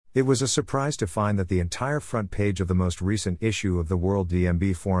It was a surprise to find that the entire front page of the most recent issue of the World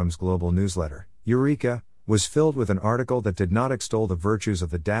DMB Forum's global newsletter, Eureka, was filled with an article that did not extol the virtues of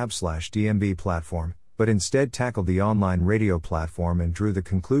the DAB/DMB platform, but instead tackled the online radio platform and drew the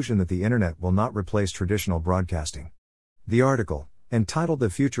conclusion that the internet will not replace traditional broadcasting. The article, entitled The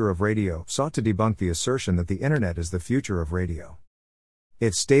Future of Radio, sought to debunk the assertion that the internet is the future of radio.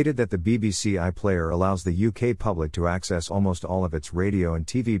 It stated that the BBC iPlayer allows the UK public to access almost all of its radio and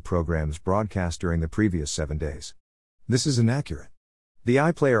TV programs broadcast during the previous 7 days. This is inaccurate. The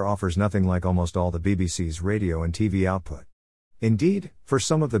iPlayer offers nothing like almost all the BBC's radio and TV output. Indeed, for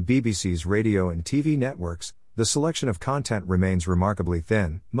some of the BBC's radio and TV networks, the selection of content remains remarkably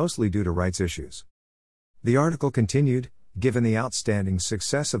thin, mostly due to rights issues. The article continued, given the outstanding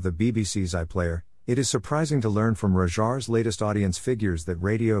success of the BBC's iPlayer, it is surprising to learn from Rajar's latest audience figures that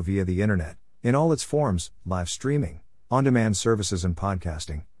radio via the internet, in all its forms, live streaming, on-demand services and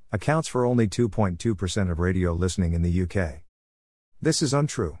podcasting, accounts for only 2.2% of radio listening in the UK. This is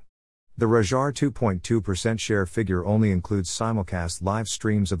untrue. The Rajar 2.2% share figure only includes simulcast live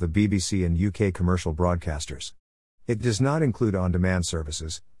streams of the BBC and UK commercial broadcasters. It does not include on-demand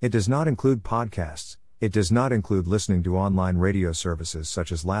services, it does not include podcasts, it does not include listening to online radio services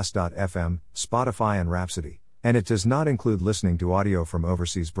such as Last.fm, Spotify and Rhapsody, and it does not include listening to audio from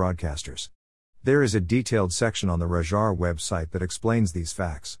overseas broadcasters. There is a detailed section on the Rajar website that explains these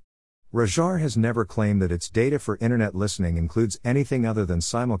facts. Rajar has never claimed that its data for internet listening includes anything other than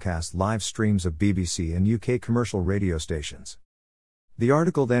simulcast live streams of BBC and UK commercial radio stations. The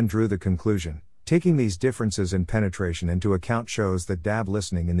article then drew the conclusion, taking these differences in penetration into account shows that DAB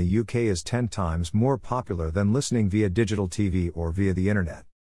listening in the UK is 10 times more popular than listening via digital TV or via the internet.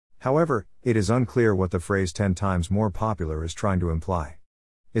 However, it is unclear what the phrase 10 times more popular is trying to imply.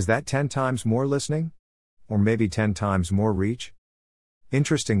 Is that 10 times more listening? Or maybe 10 times more reach?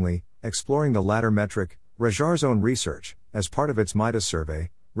 Interestingly, exploring the latter metric, Rajar's own research, as part of its Midas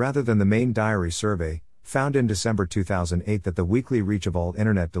survey, rather than the main diary survey, found in December 2008 that the weekly reach of all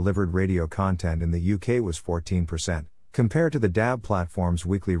internet-delivered radio content in the UK was 14%, compared to the DAB platform's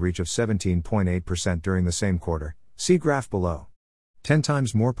weekly reach of 17.8% during the same quarter. See graph below. 10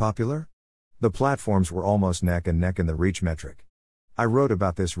 times more popular? The platforms were almost neck and neck in the reach metric. I wrote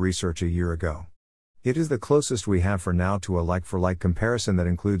about this research a year ago. It is the closest we have for now to a like-for-like comparison that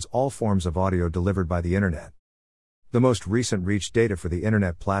includes all forms of audio delivered by the internet. The most recent reach data for the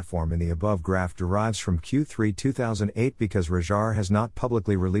internet platform in the above graph derives from Q3 2008 because Rajar has not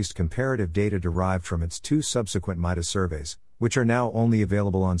publicly released comparative data derived from its 2 subsequent Midas surveys, which are now only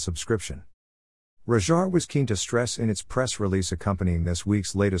available on subscription. Rajar was keen to stress in its press release accompanying this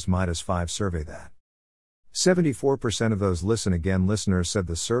week's latest Midas 5 survey that 74% of those Listen Again listeners said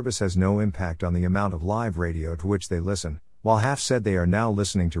the service has no impact on the amount of live radio to which they listen, while half said they are now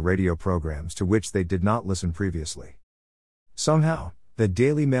listening to radio programs to which they did not listen previously. Somehow, the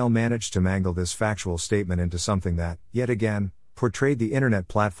Daily Mail managed to mangle this factual statement into something that, yet again, portrayed the internet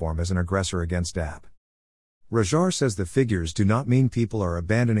platform as an aggressor against DAB. Rajar says the figures do not mean people are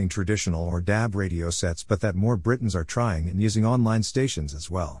abandoning traditional or DAB radio sets but that more Britons are trying and using online stations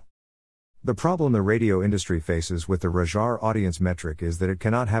as well. The problem the radio industry faces with the Rajar audience metric is that it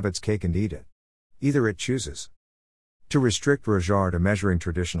cannot have its cake and eat it. Either it chooses to restrict Rajar to measuring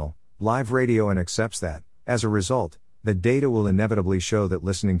traditional, live radio and accepts that, as a result, the data will inevitably show that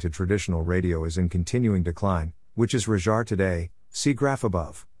listening to traditional radio is in continuing decline, which is Rajar today, see graph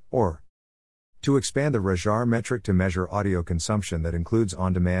above, or to expand the Rajar metric to measure audio consumption that includes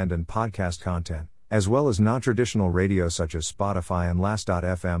on-demand and podcast content, as well as non-traditional radio such as Spotify and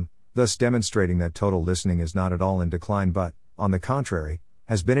Last.fm, thus demonstrating that total listening is not at all in decline but, on the contrary,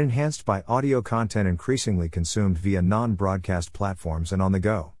 has been enhanced by audio content increasingly consumed via non-broadcast platforms and on the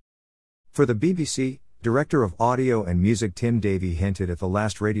go. For the BBC, Director of Audio and Music Tim Davie hinted at the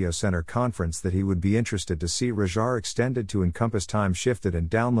last Radio Centre conference that he would be interested to see Rajar extended to encompass time-shifted and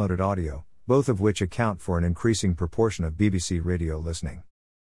downloaded audio, both of which account for an increasing proportion of BBC radio listening.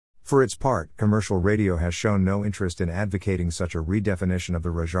 For its part, commercial radio has shown no interest in advocating such a redefinition of the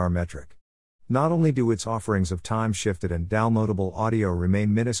Rajar metric. Not only do its offerings of time-shifted and downloadable audio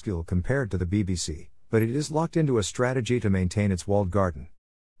remain minuscule compared to the BBC, but it is locked into a strategy to maintain its walled garden.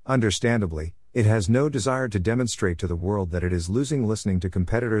 Understandably, it has no desire to demonstrate to the world that it is losing listening to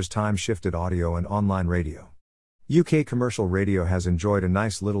competitors' time-shifted audio and online radio. UK commercial radio has enjoyed a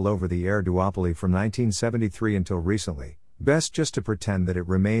nice little over-the-air duopoly from 1973 until recently, best just to pretend that it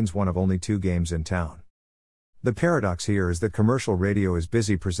remains one of only 2 games in town. The paradox here is that commercial radio is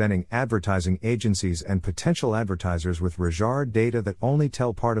busy presenting advertising agencies and potential advertisers with Rajar data that only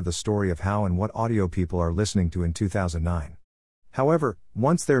tell part of the story of how and what audio people are listening to in 2009. However,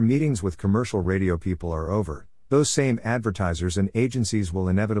 once their meetings with commercial radio people are over, those same advertisers and agencies will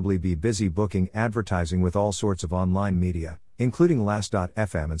inevitably be busy booking advertising with all sorts of online media, including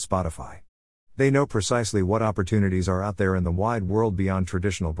Last.fm and Spotify. They know precisely what opportunities are out there in the wide world beyond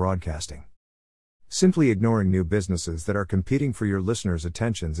traditional broadcasting. Simply ignoring new businesses that are competing for your listeners'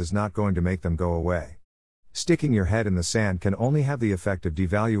 attentions is not going to make them go away. Sticking your head in the sand can only have the effect of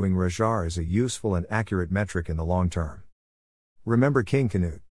devaluing Rajar as a useful and accurate metric in the long term. Remember King Canute.